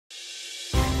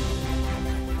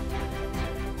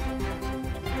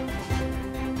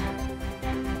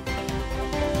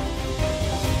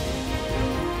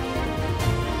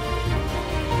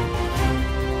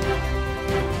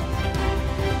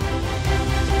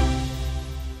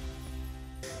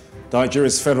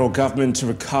Nigeria's federal government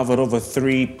recovered over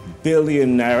 3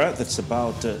 billion naira, that's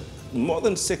about more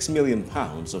than 6 million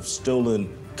pounds of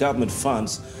stolen government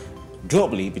funds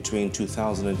globally between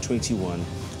 2021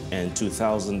 and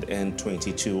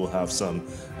 2022. We'll have some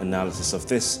analysis of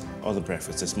this on the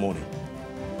breakfast this morning.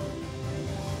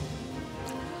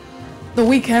 The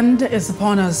weekend is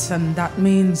upon us, and that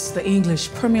means the English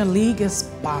Premier League is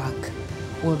back.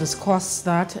 We'll discuss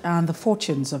that and the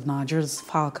fortunes of Nigeria's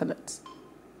Falconets.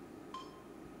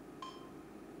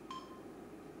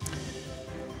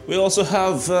 We also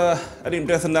have an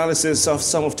in-depth analysis of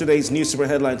some of today's newspaper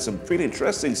headlines, some pretty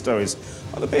interesting stories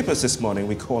on the papers this morning.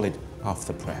 We call it Off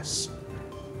the Press.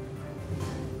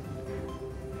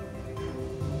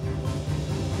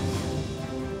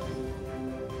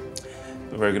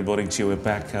 A very good morning to you. We're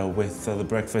back with the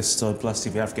breakfast on Plus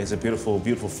TV Africa. It's a beautiful,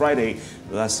 beautiful Friday,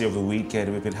 the last day of the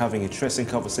weekend. We've been having interesting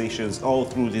conversations all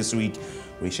through this week,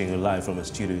 reaching you live from our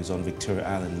studios on Victoria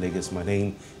Island, Lagos. My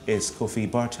name is Kofi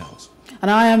Bartels. And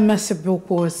I am Mercy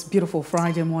Boko. It's a beautiful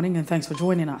Friday morning, and thanks for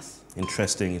joining us.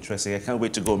 Interesting. I can't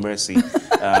wait to go, Mercy.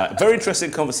 Very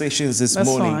interesting conversations this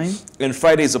morning. Fine. And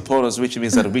Friday is upon us, which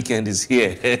means that the weekend is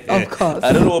here. Of course.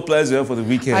 I don't know what plans we have for the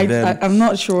weekend. I'm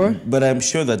not sure. But I'm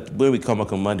sure that when we come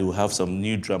back on Monday, we'll have some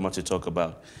new drama to talk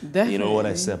about. Definitely. You know what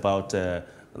I said about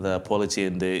the polity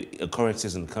and the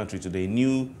occurrences in the country today.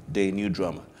 New day, new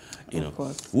drama. You know. Of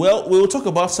course. Well, we will talk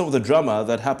about some of the drama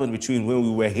that happened between when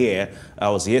we were here, I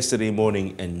was yesterday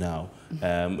morning, and now.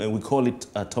 And we call it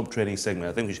a top trending segment.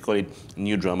 I think we should call it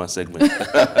new drama segment.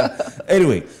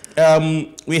 Anyway,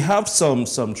 we have some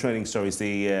trending stories.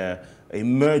 The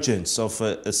emergence of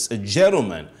a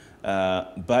gentleman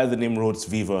by the name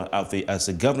Rhodes-Vivour as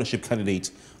a governorship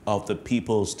candidate of the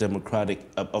People's Democratic,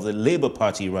 of the Labour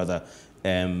Party rather,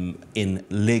 in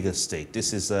Lagos State.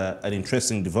 This is an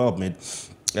interesting development.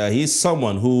 He's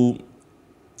someone who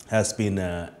has been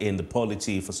in the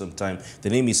polity for some time. The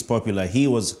name is popular. He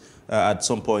was at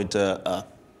some point a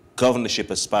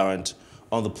governorship aspirant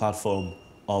on the platform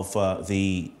of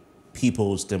the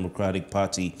People's Democratic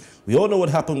Party. We all know what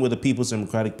happened with the People's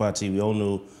Democratic Party. We all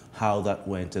know how that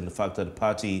went, and the fact that the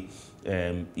party,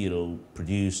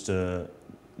 produced the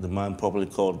man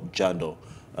popularly called Jando,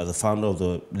 the founder of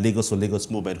the Lagos for Lagos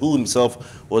movement, who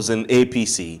himself was an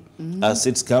APC as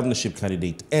its governorship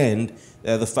candidate, and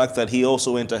the fact that he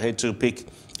also went ahead to pick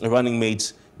a running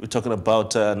mate. We're talking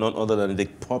about none other than the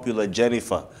popular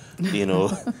Jennifer. You know,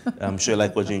 I'm sure you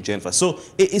like watching Jennifer. So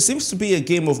it seems to be a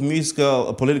game of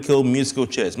political musical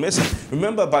chairs.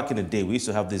 Remember back in the day, we used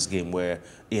to have this game where,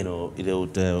 I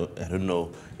don't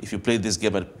know, if you played this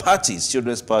game at parties,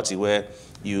 children's party, where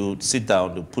you sit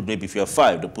down, they'll put, maybe if you're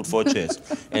 5, they'll put 4 chairs.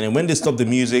 And then when they stop the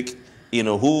music,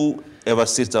 whoever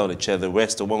sits down in a chair, the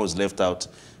rest, the one who's left out,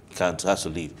 has to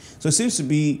leave. So it seems to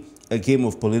be a game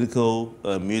of political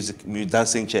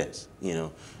dancing chairs.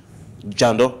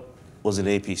 Jando was in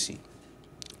APC,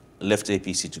 left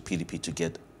APC to PDP to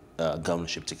get a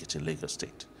governorship ticket in Lagos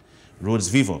State.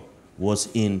 Rhodes-Vivour was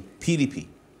in PDP,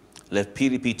 left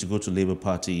PDP to go to Labour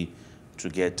Party to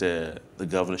get the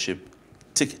governorship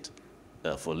ticket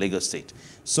for Lagos State.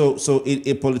 So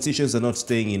politicians are not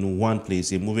staying in one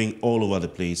place; they're moving all over the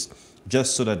place,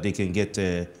 just so that they can get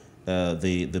the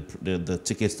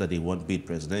tickets that they want, be it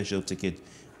presidential ticket,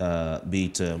 be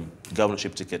it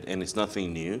governorship ticket, and it's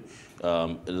nothing new.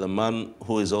 The man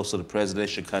who is also the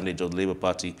presidential candidate of the Labour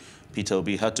Party, Peter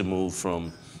Obi, had to move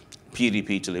from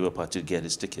PDP to Labour Party to get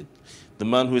his ticket. The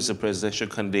man who is the presidential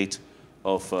candidate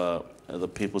of the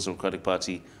People's Democratic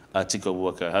Party, Atiku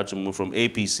Abubakar, had to move from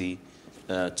APC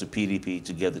to PDP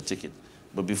to get the ticket.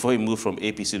 But before he moved from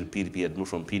APC to PDP, he had moved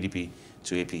from PDP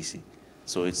to APC.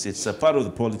 So it's a part of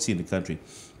the polity in the country.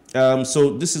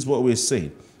 So this is what we're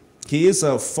saying. He is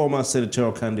a former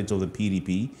senatorial candidate of the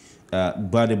PDP,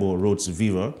 Gbadebo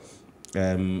Rhodes-Vivour.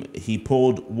 He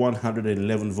polled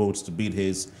 111 votes to beat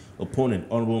his opponent,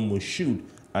 Honorable Moshood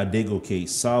Adegoke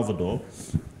Salvador,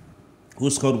 who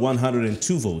scored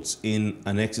 102 votes in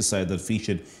an exercise that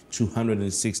featured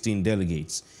 216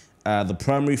 delegates. The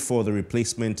primary for the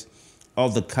replacement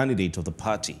of the candidate of the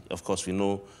party. Of course, we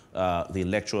know the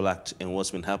Electoral Act and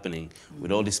what's been happening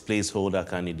with all these placeholder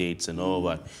candidates and all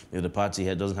that. Maybe the party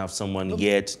here doesn't have someone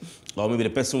yet, or maybe the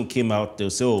person who came out, they'll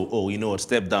say, oh, you know what,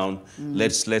 step down.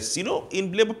 Let's,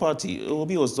 in Labour Party,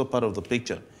 Obi was not part of the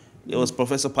picture. It was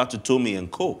Professor Patutomi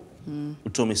and co. who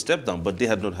told me step down, but they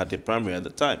had not had a primary at the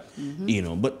time.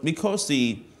 But because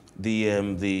the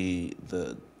INEC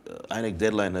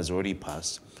deadline has already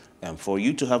passed, for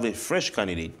you to have a fresh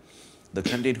candidate, the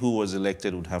candidate who was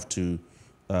elected would have to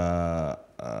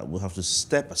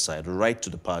step aside, write to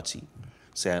the party,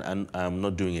 say, I'm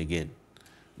not doing again.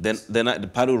 Then the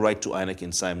party will write to INEC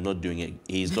and say, I'm not doing it.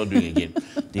 He's not doing it again.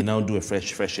 They now do a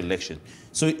fresh election.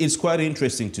 So it's quite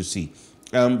interesting to see.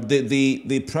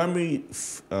 The primary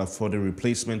for the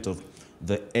replacement of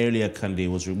the earlier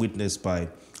candidate was witnessed by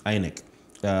INEC.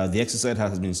 The exercise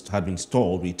had been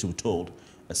stalled, we're told,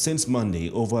 since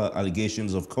Monday over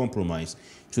allegations of compromise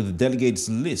to the delegates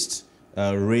list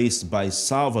raised by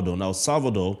Salvador. Now,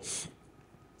 Salvador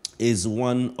is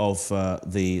one of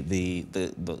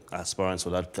the aspirants for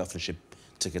that governorship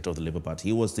ticket of the Labour Party.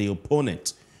 He was the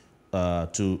opponent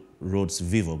to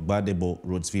Rhodes-Vivour, Gbadebo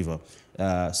Rhodes-Vivour.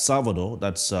 Salvador,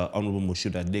 that's Honorable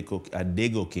Moshood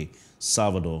Adegoke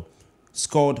Salvador,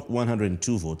 scored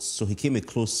 102 votes, so he came a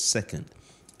close second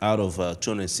out of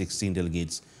 216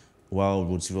 delegates, while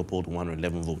Rhodes-Vivour polled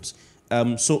 111 votes.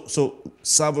 So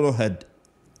Salvador had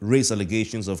raised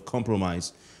allegations of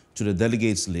compromise to the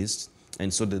delegates list,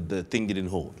 and so the thing didn't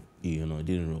hold. It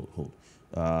didn't hold.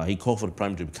 He called for the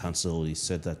primary to be cancelled. He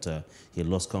said that he had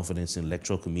lost confidence in the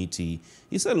electoral committee.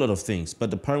 He said a lot of things,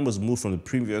 but the primary was moved from the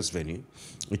previous venue,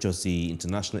 which was the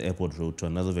International Airport Road, to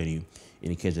another venue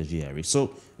in Ikeja GRA.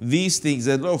 So these things,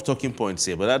 there's a lot of talking points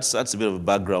here, but that's a bit of a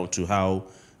background to how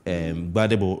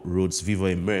Gbadebo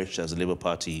Rhodes-Vivour emerged as a Labour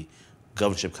Party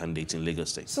governorship candidate in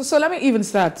Lagos State. So let me even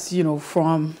start,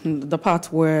 from the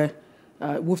part where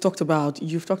you've talked about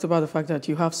the fact that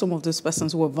you have some of these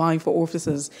persons who are vying for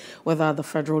offices, whether at the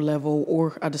federal level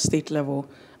or at the state level,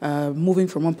 moving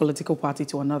from one political party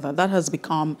to another. That has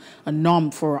become a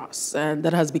norm for us, and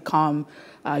that has become,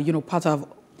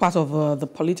 part of the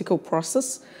political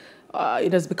process.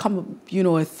 It has become,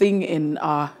 a thing in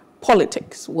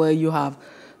politics where you have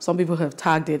some people have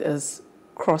tagged it as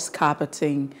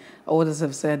cross-carpeting, others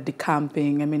have said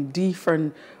decamping. I mean,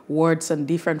 different words and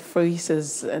different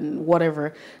phrases and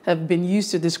whatever have been used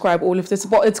to describe all of this.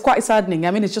 But it's quite saddening.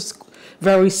 I mean, it's just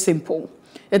very simple.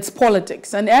 It's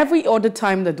politics. And every other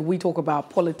time that we talk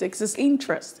about politics is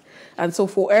interest. And so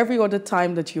for every other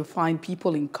time that you find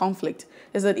people in conflict,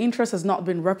 is that interest has not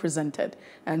been represented.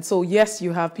 And so, yes,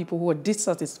 you have people who are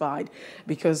dissatisfied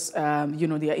because,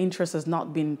 their interest has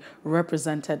not been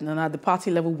represented. And at the party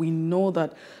level, we know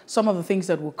that some of the things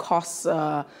that will cause,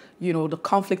 the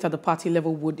conflict at the party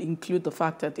level would include the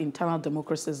fact that internal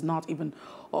democracy is not even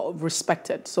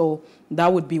respected. So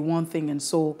that would be one thing. And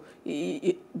so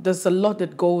there's a lot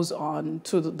that goes on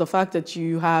to the fact that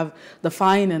you have the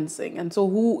financing. And so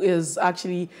who is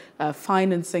actually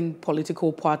financing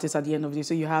political parties at the end of the day?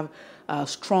 So you have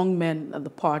strong men at the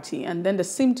party, and then they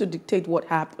seem to dictate what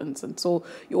happens. And so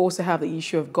you also have the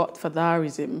issue of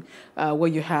godfatherism,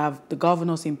 where you have the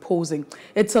governors imposing.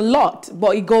 It's a lot,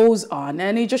 but it goes on.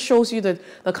 And it just shows you that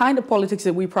the kind of politics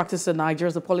that we practice in Nigeria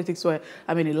is the politics where,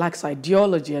 it lacks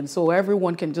ideology. And so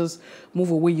everyone can just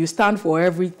move away. You stand for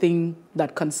everything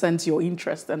that concerns your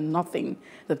interest and nothing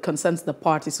that concerns the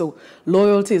party. So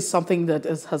loyalty is something that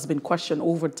has been questioned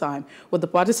over time with the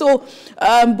party. So,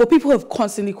 but people have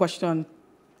constantly questioned,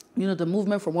 the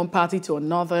movement from one party to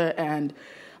another. And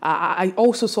I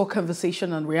also saw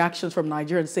conversation and reactions from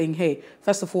Nigerians saying, hey,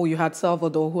 first of all, you had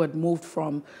Salvador who had moved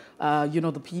from, the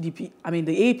PDP,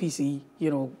 the APC,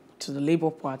 to the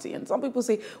Labour Party. And some people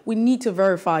say, we need to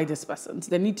verify these persons.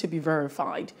 They need to be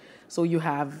verified. So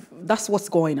that's what's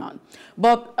going on.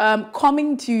 But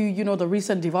coming to, the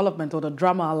recent development or the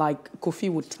drama like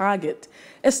Kofi would target,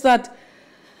 is that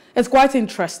it's quite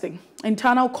interesting.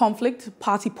 Internal conflict,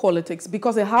 party politics,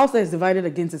 because a house that is divided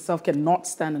against itself cannot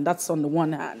stand, and that's on the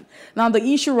one hand. Now, the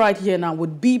issue right here now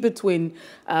would be between,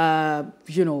 Salvador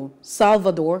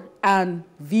and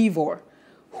Vivour,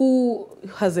 who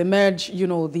has emerged,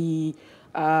 the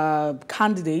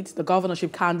candidate, the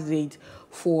governorship candidate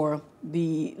for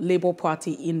the Labour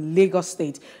Party in Lagos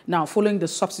State. Now, following the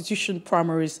substitution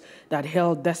primaries that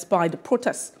held despite the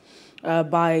protests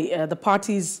by the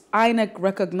party's INEC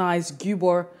recognized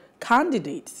Gbadebo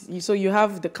candidate. So you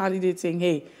have the candidate saying,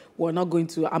 hey,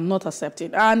 I'm not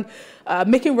accepting. And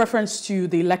making reference to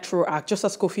the Electoral Act, just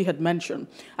as Kofi had mentioned,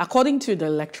 according to the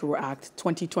Electoral Act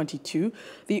 2022,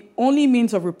 the only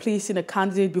means of replacing a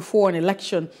candidate before an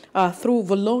election through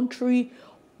voluntary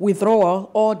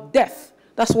withdrawal or death.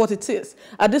 That's what it is.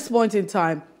 At this point in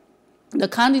time, the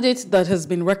candidate that has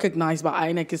been recognized by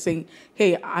INEC is saying,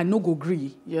 hey, I no go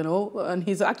agree, and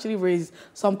he's actually raised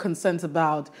some concerns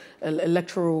about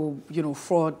electoral,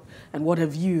 fraud and what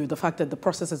have you, the fact that the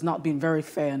process has not been very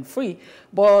fair and free.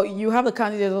 But you have the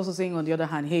candidate also saying, on the other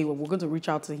hand, hey, well, we're going to reach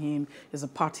out to him as a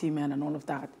party man and all of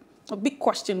that. A big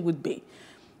question would be,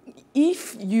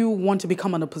 if you want to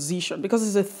become an opposition, because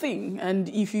it's a thing, and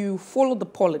if you follow the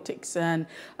politics and,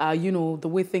 the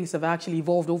way things have actually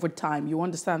evolved over time, you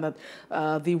understand that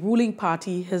the ruling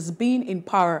party has been in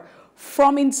power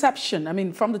from inception, I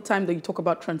mean, from the time that you talk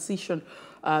about transition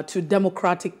to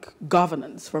democratic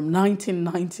governance from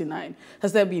 1999,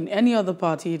 has there been any other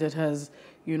party that has,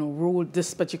 ruled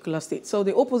this particular state? So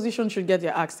the opposition should get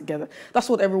their acts together. That's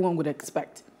what everyone would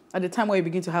expect. At the time where you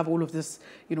begin to have all of this,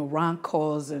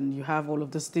 rancors, and you have all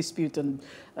of this dispute and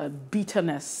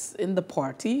bitterness in the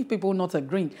party, people not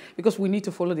agreeing, because we need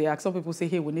to follow the act. Some people say,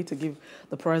 hey, we need to give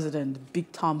the president big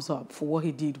thumbs up for what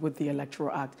he did with the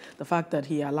Electoral Act. The fact that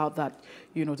he allowed that,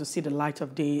 to see the light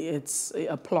of day, it's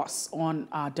a plus on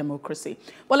our democracy.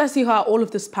 But let's see how all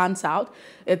of this pans out.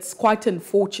 It's quite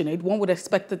unfortunate. One would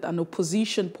expect that an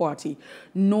opposition party,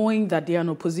 knowing that they are in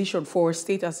opposition for a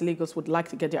state as Lagos, would like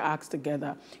to get their acts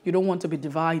together. You don't want to be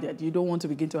divided. You don't want to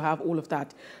begin to have all of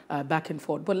that back and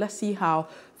forth. But let's see how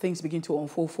things begin to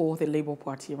unfold for the Labour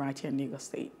Party right here in Lagos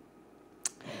State.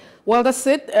 Well, that's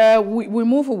it. We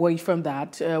move away from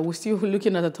that. We're still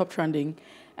looking at the top trending.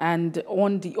 And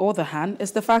on the other hand,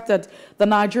 is the fact that the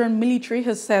Nigerian military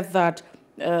has said that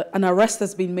an arrest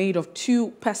has been made of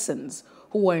 2 persons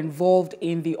who were involved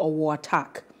in the Owo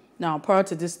attack. Now, prior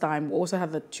to this time, we also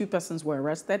have that 2 persons were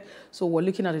arrested. So we're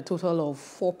looking at a total of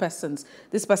 4 persons.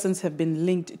 These persons have been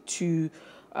linked to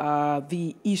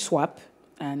the ISWAP,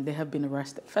 and they have been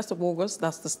arrested. 1st of August,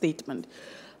 that's the statement.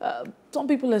 Some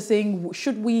people are saying,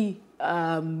 should we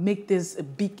make this a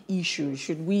big issue?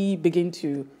 Should we begin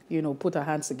to, put our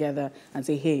hands together and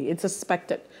say, hey, it's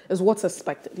suspected. It's what's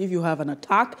suspected. If you have an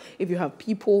attack, if you have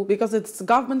people, because it's the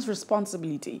government's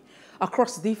responsibility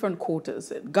across different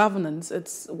quarters. Governance,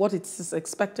 it's what it's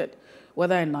expected.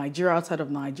 Whether in Nigeria, outside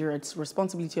of Nigeria, it's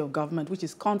responsibility of government, which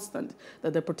is constant,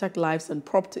 that they protect lives and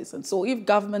properties. And so if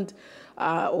government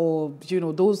or,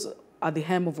 those at the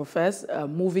helm of affairs,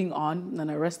 moving on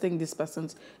and arresting these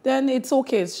persons, then it's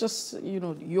okay. It's just,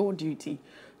 your duty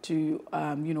to,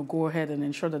 go ahead and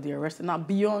ensure that they're arrested. Now,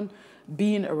 beyond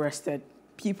being arrested,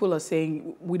 people are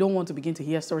saying we don't want to begin to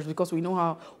hear stories because we know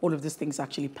how all of these things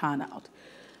actually pan out.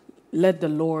 Let the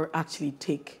law actually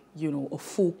take, a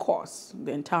full course,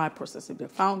 the entire process. If they're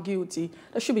found guilty,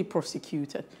 they should be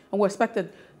prosecuted. And we expect that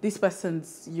these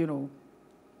persons,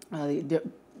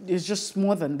 it's just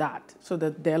more than that. So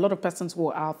that there are a lot of persons who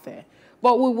are out there.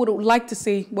 But we would like to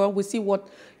say, well, we see what,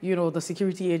 the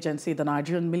security agency, the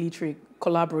Nigerian military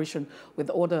collaboration with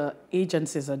other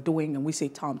agencies are doing, and we say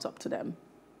thumbs up to them.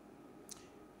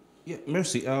 Yeah,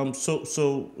 Mercy.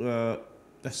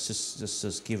 Let's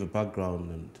just give a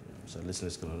background, and so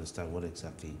listeners can understand what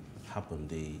exactly happened.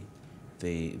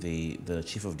 The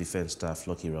Chief of Defense Staff,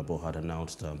 Lucky Rabo, had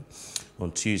announced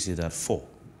on Tuesday that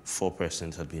four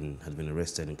persons had been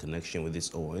arrested in connection with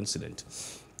this Owo incident,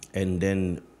 and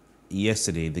then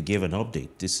yesterday they gave an update.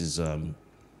 This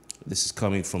is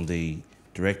coming from the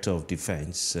Director of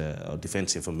Defense or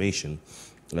Defense Information,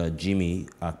 Jimmy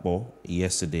Akpo,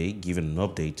 yesterday, giving an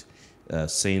update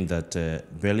saying that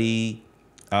barely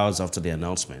hours after the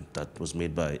announcement that was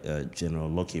made by General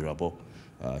Lucky Rabo,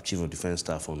 Chief of Defense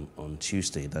Staff, on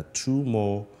Tuesday, that 2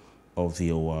 more of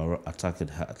the Owo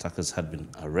attackers had been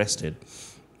arrested.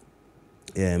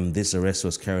 This arrest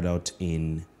was carried out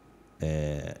in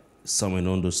somewhere in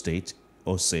Ondo State,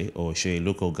 Ose, or Shea,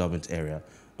 local government area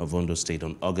of Ondo State,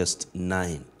 on August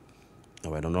 9.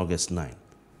 All right, on August 9.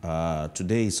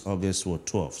 Today is August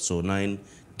 12th, so 9,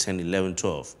 10, 11,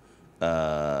 12.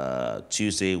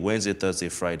 Tuesday, Wednesday, Thursday,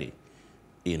 Friday.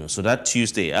 So that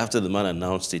Tuesday, after the man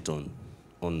announced it on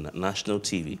national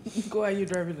TV, go are you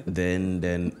driving it?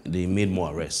 Then they made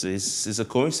more arrests. It's a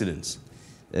coincidence.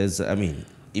 So are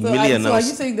you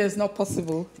saying there's not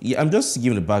possible? Yeah, I'm just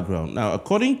giving the background. Now,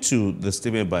 according to the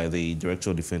statement by the Director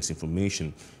of Defense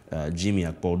Information, Jimmy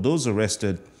Akpo, those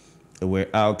arrested were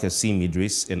Al Qasim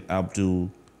Idris and Abdul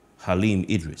Halim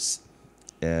Idris.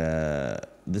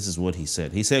 This is what he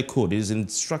said. He said, quote, "It is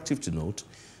instructive to note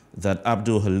that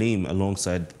Abdul Halim,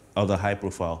 alongside other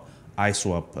high-profile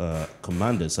ISWAP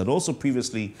commanders, had also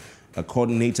previously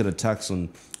coordinated attacks on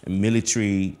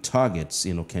military targets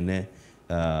in Okene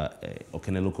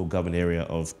local government area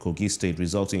of Kogi State,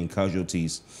 resulting in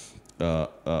casualties," a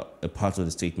part of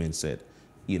the statement said.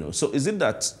 So is it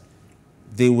that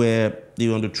they were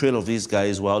on the trail of these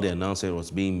guys while the announcement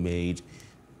was being made?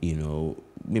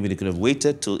 Maybe they could have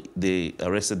waited till they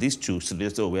arrested these 2, so they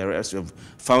still were arrested, have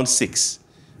found 6.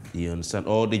 You understand?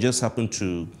 Or they just happened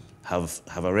to have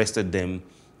arrested them,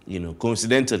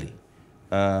 coincidentally.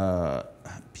 I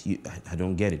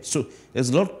don't get it. So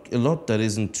there's a lot that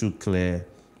isn't too clear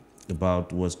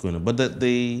about what's going on. But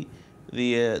the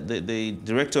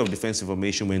Director of Defense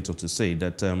Information went on to say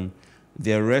that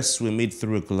the arrests were made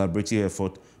through a collaborative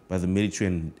effort by the military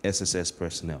and SSS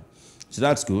personnel. So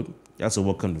that's good. That's a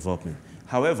welcome development.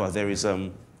 However, there is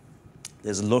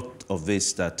there's a lot of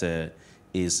this that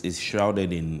is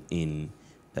shrouded in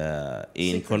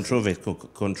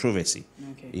controversy.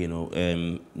 Okay. You know,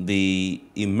 the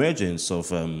emergence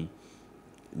of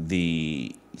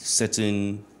the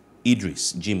certain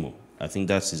Idris Jimo, I think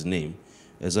that's his name.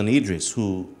 There's an Idris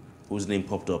whose name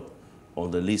popped up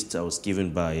on the list that was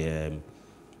given by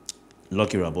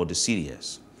Lucky about the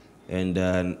CDS. And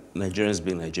Nigerians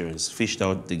being Nigerians fished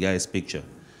out the guy's picture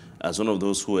as one of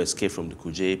those who escaped from the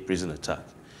Kuje prison attack.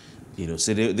 You know,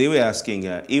 so they were asking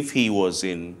if he was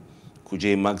in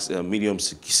Kuje medium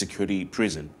security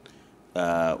prison,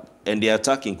 and the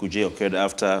attack in Kuje occurred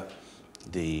after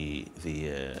the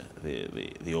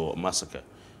massacre.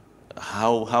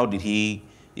 How did he?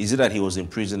 Is it that he was in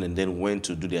prison and then went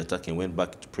to do the attack and went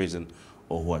back to prison,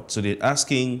 or what? So they're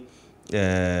asking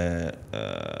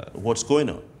what's going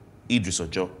on. Idris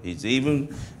Ojo. It's even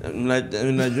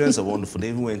Nigerians are wonderful. They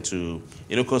even went to,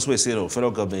 you know, because we said, oh,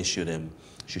 federal government should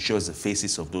show us the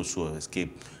faces of those who have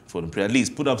escaped from the prison. At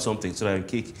least put up something so that in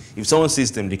case if someone sees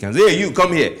them, they can say, hey, you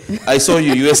come here. I saw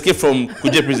you. You escaped from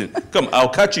Kuje prison. Come, I'll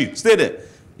catch you. Stay there.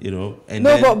 You know. And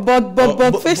no, then,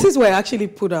 but faces were actually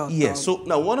put out. Yes. Yeah, so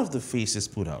now one of the faces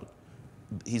put out,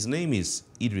 his name is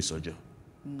Idris Ojo.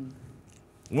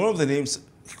 One of the names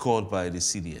called by the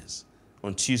CDS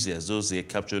on Tuesday as those they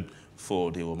captured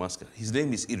for the massacre. His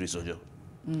name is Idris Ojo.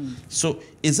 So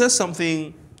is there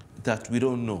something that we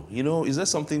don't know? You know, is there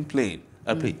something played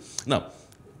at play? Now,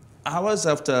 hours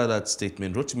after that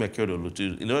statement, Rotimi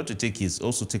Akeredolu, in order to take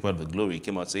part of the glory, he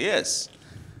came out and said, yes,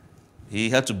 he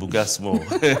had to bugas more.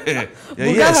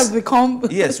 Buga has become...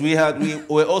 Yes, we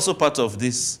were also part of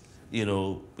this, you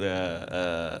know,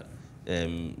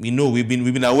 we've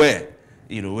been aware.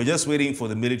 You know, we're just waiting for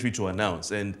the military to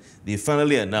announce, and they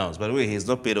finally announced. By the way, he's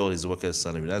not paid all his workers'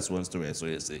 salary. That's one story I saw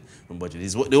yesterday from budget.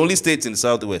 He's the only state in the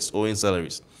Southwest owing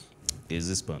salaries is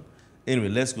this one. Anyway,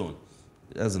 let's go on.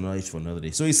 That's a knowledge for another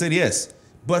day. So he said yes,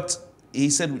 but he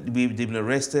said they've been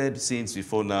arrested since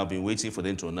before now, been waiting for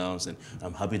them to announce, and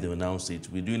I'm happy they announced it.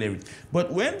 We're doing everything.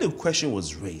 But when the question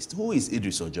was raised, who is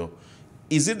Idris Ojo?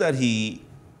 Is it that he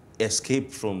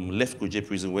escaped from left Kuje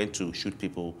prison, went to shoot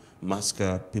people,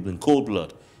 massacre people in cold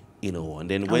blood, you know, and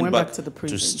then went back to the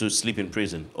prison to sleep in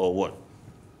prison, or what?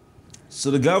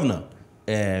 So the governor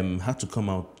had to come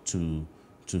out to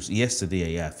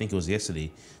yesterday, I think it was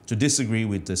yesterday, to disagree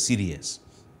with the CDS,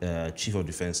 Chief of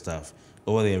Defense Staff,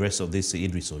 over the arrest of this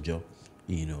Idris Ojo,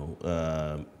 you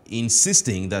know,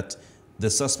 insisting that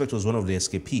the suspect was one of the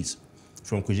escapees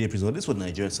from Kuje prison. Well, this is what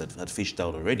Nigerians had fished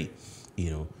out already, you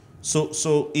know.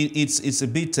 So it's a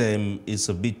bit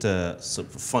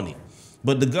funny,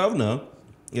 but the governor,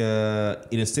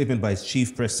 in a statement by his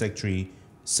chief press secretary,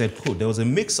 said, "Quote: There was a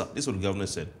mix-up." This is what the governor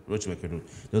said. There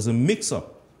was a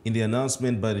mix-up in the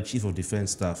announcement by the Chief of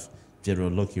Defense Staff,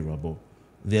 General Lucky Rabo.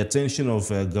 The attention of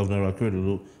Governor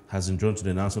Akeredolu has been drawn to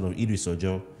the announcement of Idris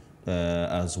Ojo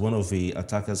as one of the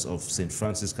attackers of St.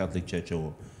 Francis Catholic Church,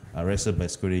 or arrested by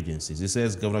security agencies. He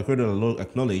says Governor Akeredolu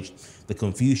acknowledged the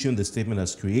confusion the statement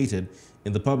has created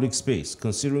in the public space,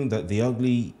 considering that the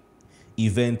ugly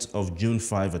event of June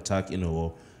 5 attack in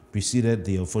Owo preceded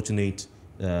the unfortunate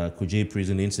Kuje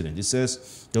prison incident. He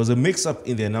says there was a mix-up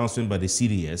in the announcement by the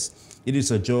CDS.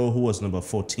 Idris Ojo, who was number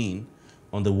 14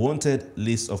 on the wanted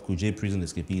list of Kuje prison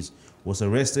escapees, was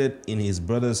arrested in his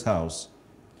brother's house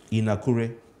in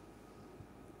Akure.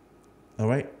 All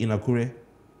right, in Akure.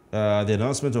 The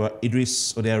announcement of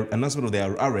Idris, or the announcement of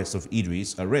the arrest of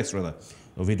Idris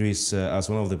as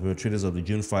one of the perpetrators of the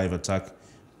June 5 attack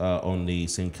on the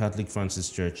St.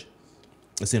 Francis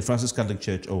Catholic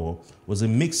Church, was a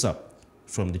mix-up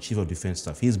from the Chief of Defense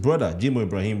Staff. His brother, Jimo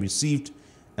Ibrahim, received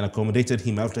and accommodated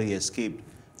him after he escaped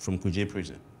from Kuje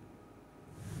prison.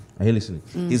 Are you listening?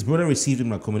 His brother received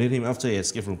him and accommodated him after he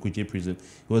escaped from Kuje prison.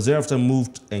 He was thereafter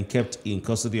moved and kept in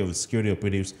custody of the security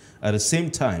operatives at the same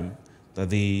time that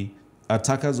the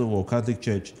attackers of our Catholic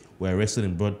Church were arrested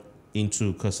and brought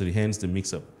into custody, hence the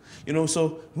mix-up. You know,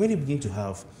 so when you begin to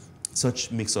have such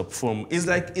mix-up from, it's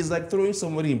like throwing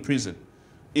somebody in prison,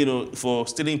 you know, for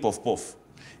stealing puff-puff.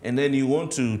 And then you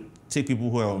want to take people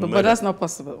who are on murder. But that's not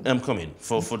possible. I'm coming.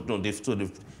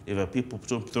 They've people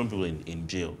thrown people in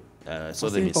jail. So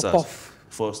them in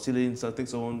for stealing, I think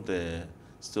someone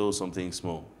stole something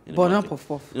small. But not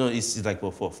puff-puff. You know, it's like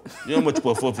puff-puff. You know how much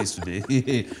puff-puff is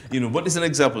today? You know, but it's an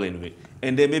example anyway.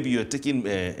 And then maybe you're taking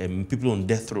people on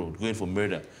death row, going for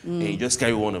murder, and you just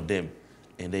carry one of them.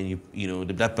 And then, you know,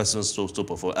 that person stole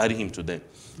puff-puff, adding him to them.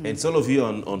 And some of you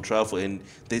on trial for, and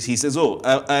he says, oh,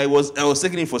 I was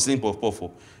taking him for stealing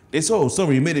puff-puff. They say, oh,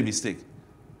 sorry, you made a mistake.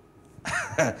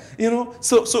 You know,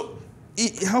 so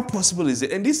how possible is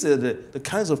it? And these are the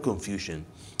kinds of confusion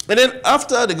And then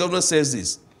after the governor says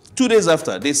this, 2 days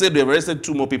after, they said they've arrested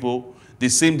 2 more people. The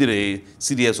same day the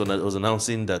CDS was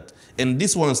announcing that. And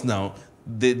these ones now,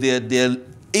 they're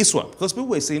ISWAP. Because people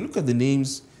were saying, look at the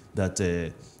names that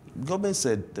government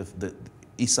said the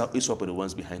ISWAP are the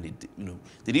ones behind it. You know,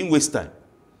 they didn't waste time.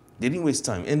 They didn't waste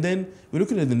time. And then we're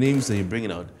looking at the names that you're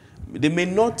bringing out. They may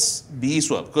not be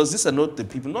ISWAP, because these are not the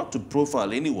people, not to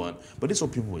profile anyone, but this is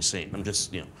what people were saying. I'm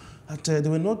just, you know,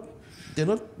 they're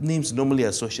not names normally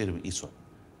associated with ISWAP.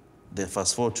 Then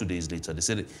fast forward 2 days later, they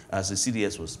said as the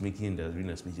CDS was making the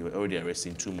arena speech, they were already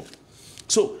arresting 2 more.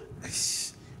 So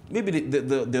maybe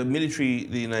the military,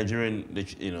 the Nigerian,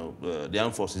 the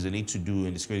armed forces, they need to do,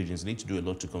 and the security agents, they need to do a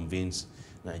lot to convince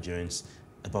Nigerians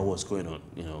about what's going on.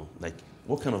 You know, like,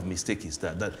 what kind of mistake is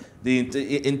that? That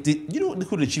you know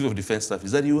who the chief of defense staff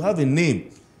is? That you have a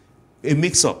name, a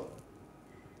mix-up.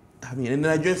 I mean, and the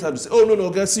Nigerians have to say, oh,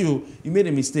 no, Gasio, you made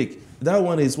a mistake. That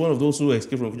one is one of those who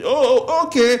escaped from. Oh,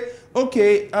 okay.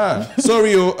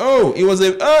 Sorry. It was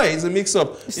it's a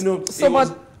mix-up. You know.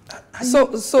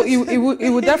 So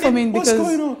it would therefore mean because what's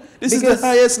going on? This is the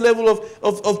highest level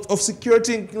of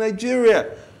security in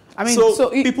Nigeria. I mean, so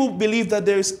people believe that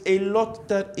there is a lot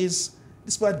that is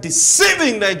despite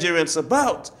deceiving Nigerians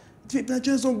about.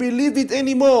 Nigerians don't believe it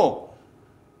anymore.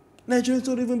 Nigerians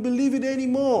don't even believe it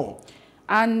anymore.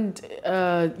 And,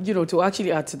 to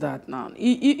actually add to that now,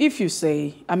 if you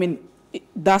say, I mean,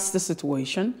 that's the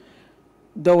situation.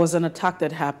 There was an attack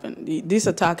that happened. This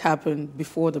attack happened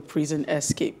before the prison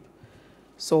escape.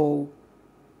 So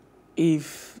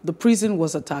if the prison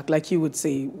was attacked, like you would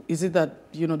say, is it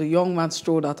that, the young man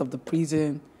strolled out of the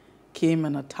prison, came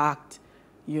and attacked,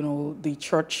 the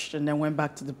church, and then went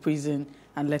back to the prison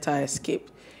and later escaped?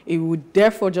 It would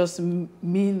therefore just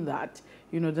mean that,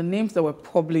 the names that were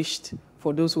published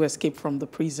for those who escaped from the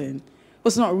prison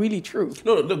was not really true.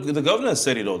 No, the governor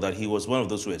said it all, that he was one of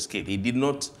those who escaped. He did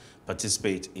not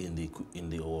participate in the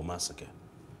Owo massacre.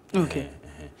 Okay.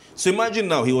 So imagine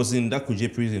now he was in that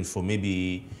Kuje prison for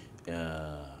maybe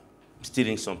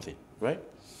stealing something, right?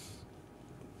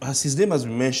 As his name has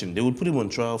been mentioned, they would put him on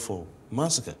trial for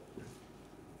massacre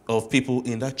of people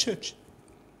in that church.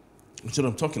 That's what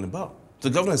I'm talking about.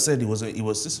 The governor said it was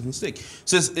just a mistake.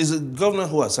 So it's a governor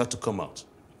who has had to come out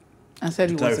and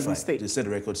said it was a mistake. They set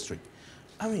the record straight.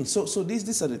 I mean, so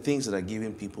these are the things that are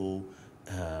giving people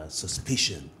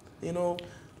suspicion.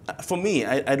 For me,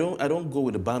 I don't go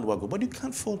with the bandwagon, but you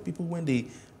can't fault people when they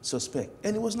suspect.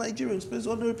 And it was Nigerians, but it's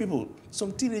ordinary people,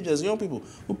 some teenagers, young people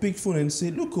who picked phone and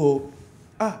said, "Look,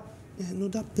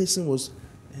 that person was,"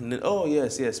 and then, "Oh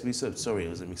yes, sorry, it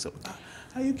was a mix-up."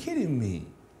 Are you kidding me?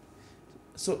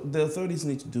 So the authorities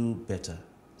need to do better.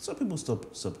 So people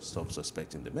stop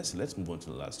suspecting them. Let's move on to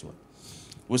the last one.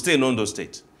 We'll stay in Ondo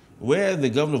State, where the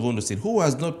governor of Ondo State, who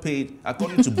has not paid,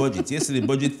 according to budget, yesterday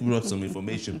budget brought some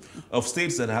information of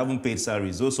states that haven't paid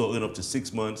salaries. Those who are owing up to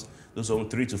 6 months, those who are owing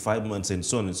 3 to 5 months, and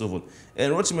so on and so forth.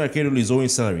 And Rhodes-Vivour is owing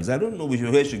salaries. I don't know which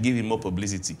way should give him more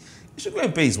publicity. He should go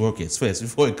and pay his workers first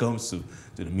before it comes to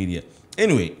the media.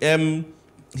 Anyway,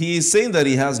 he is saying that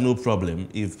he has no problem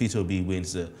if Peter Obi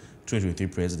wins the 2023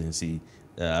 presidency,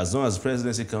 as long as the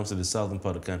presidency comes to the southern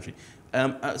part of the country.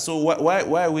 So why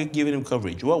are we giving him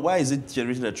coverage? Why is it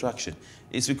generating attraction?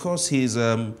 It's because he's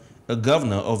a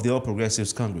governor of the All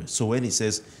Progressives Congress. So when he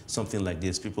says something like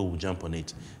this, people will jump on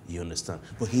it. You understand?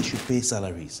 But he should pay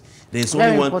salaries. There's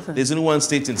only one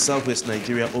state in southwest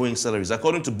Nigeria owing salaries,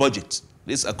 according to budget.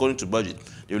 This according to budget.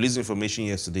 They released information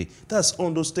yesterday. That's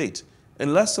Ondo State.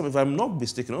 And last time, if I'm not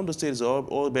mistaken, Ondo State is an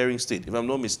all-bearing state, if I'm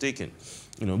not mistaken.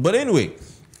 But anyway,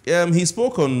 he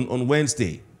spoke on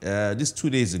Wednesday, just 2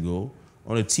 days ago,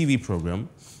 on a TV program.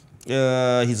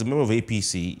 He's a member of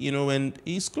APC, and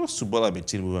he's close to Bola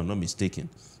Tinubu, if I'm not mistaken.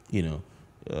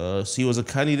 So he was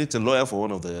a lawyer for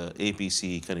one of the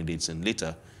APC candidates, and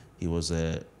later he was,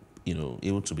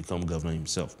 able to become governor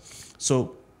himself.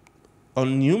 So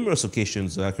on numerous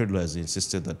occasions, Akeredolu has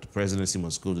insisted that the presidency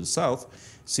must go to the south,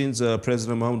 since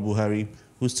President Muhammadu Buhari,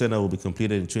 whose tenure will be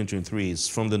completed in 2023, is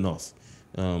from the north.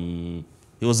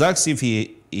 He was asked if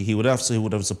he would have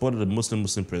supported a Muslim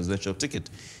presidential ticket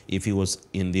if he was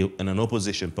in an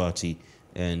opposition party,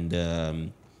 and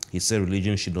he said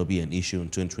religion should not be an issue in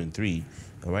 2023.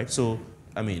 All right, so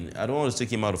I mean, I don't want to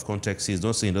take him out of context. He's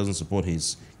not saying he doesn't support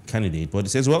his candidate, but he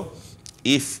says, well,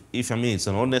 if it's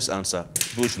an honest answer,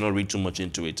 people should not read too much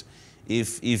into it.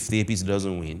 If the APC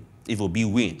doesn't win, if Obi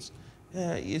wins,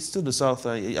 it's still the South,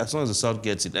 as long as the South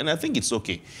gets it. And I think it's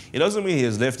okay. It doesn't mean he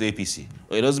has left the APC,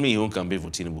 or it doesn't mean he won't campaign for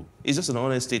Tinubu. It's just an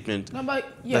honest statement. No, but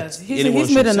yes,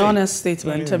 he's made an honest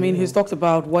statement. I mean, he's talked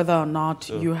about whether or not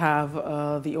you have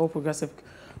the All Progressive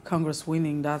Congress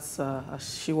winning, that's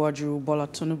Asiwaju Bola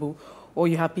Tinubu, or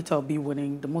you have Peter Obi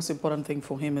winning. The most important thing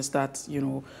for him is that,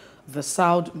 the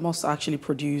South must actually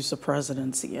produce a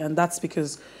presidency. And that's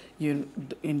because in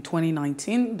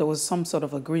 2019, there was some sort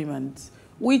of agreement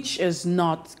which is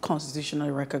not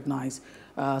constitutionally recognized.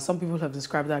 Some people have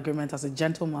described the agreement as a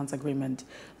gentleman's agreement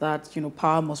that,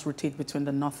 power must rotate between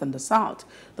the North and the South.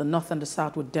 The North and the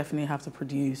South would definitely have to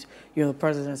produce, the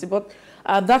presidency. But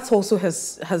that also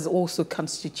has also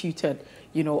constituted,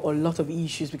 a lot of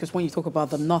issues, because when you talk about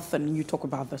the North and you talk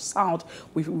about the South,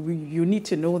 you need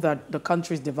to know that the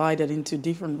country is divided into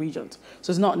different regions.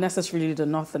 So it's not necessarily the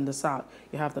North and the South.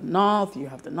 You have the North, you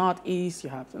have the Northeast, you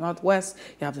have the Northwest,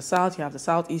 you have the South, you have the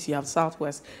Southeast, you have the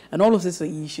Southwest, and all of these are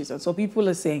issues. And so people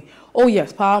are saying, oh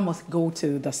yes, power must go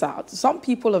to the South. Some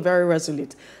people are very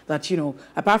resolute that,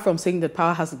 apart from saying that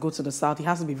power has to go to the South, it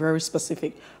has to be very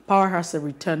specific. Power has to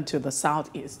return to the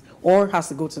Southeast, or has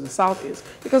to go to the Southeast,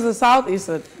 because the Southeast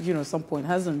at, some point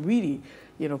hasn't really,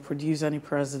 produce any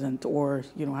president or,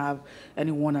 have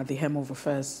anyone at the helm of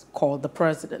affairs called the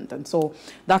president. And so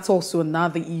that's also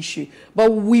another issue.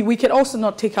 But we can also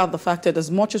not take out the fact that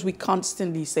as much as we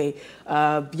constantly say,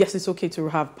 yes, it's okay to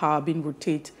have power being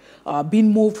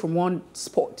being moved from one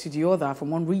spot to the other, from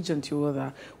one region to the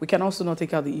other, we can also not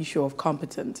take out the issue of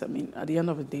competence. I mean, at the end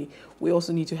of the day, we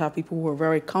also need to have people who are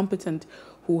very competent,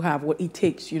 who have what it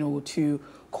takes, to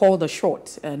call the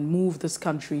shots and move this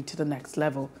country to the next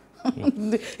level.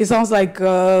 It sounds like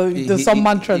there's some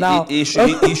mantra now. He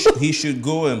should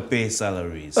go and pay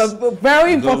salaries.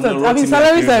 Very important. I mean,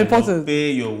 salaries are important.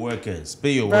 Pay your workers.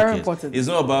 Pay your Very workers. important. It's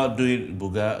not about doing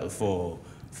buga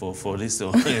for this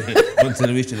on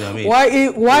television. I mean,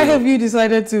 why have you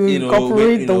decided to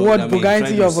incorporate the word buga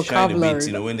into your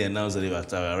vocabulary? When they announced that they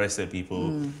were arrested people,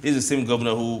 this is the same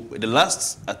governor who the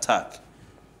last attack,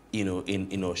 in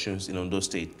Osun, in Ondo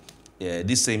State.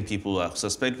 These same people are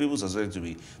suspected to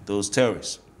be those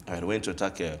terrorists. And went to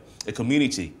attack a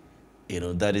community,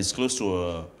 that is close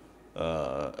to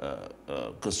a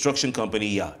construction company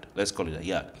yard. Let's call it a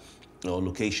yard or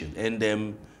location.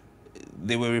 And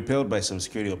they were repelled by some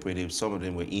security operatives. Some of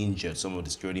them were injured. Some of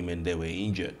the security men there were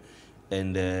injured.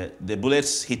 And the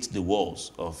bullets hit the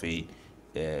walls of a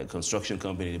construction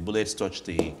company. The bullets touched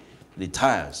the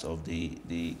tires of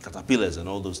the caterpillars and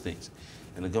all those things.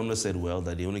 And the governor said, well,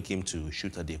 that they only came to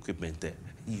shoot at the equipment there,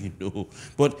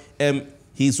 But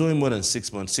he's owing more than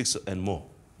 6 months, 6 and more,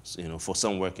 for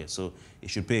some workers. So he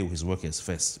should pay his workers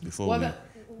first before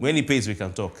when he pays, we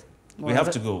can talk. We have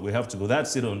to go. We have to go.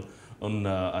 That's it on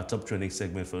our top trending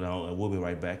segment for now. We'll be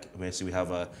right back. Mercy, we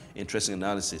have an interesting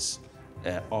analysis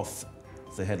of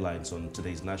the headlines on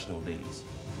today's national dailies.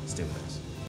 Stay with us.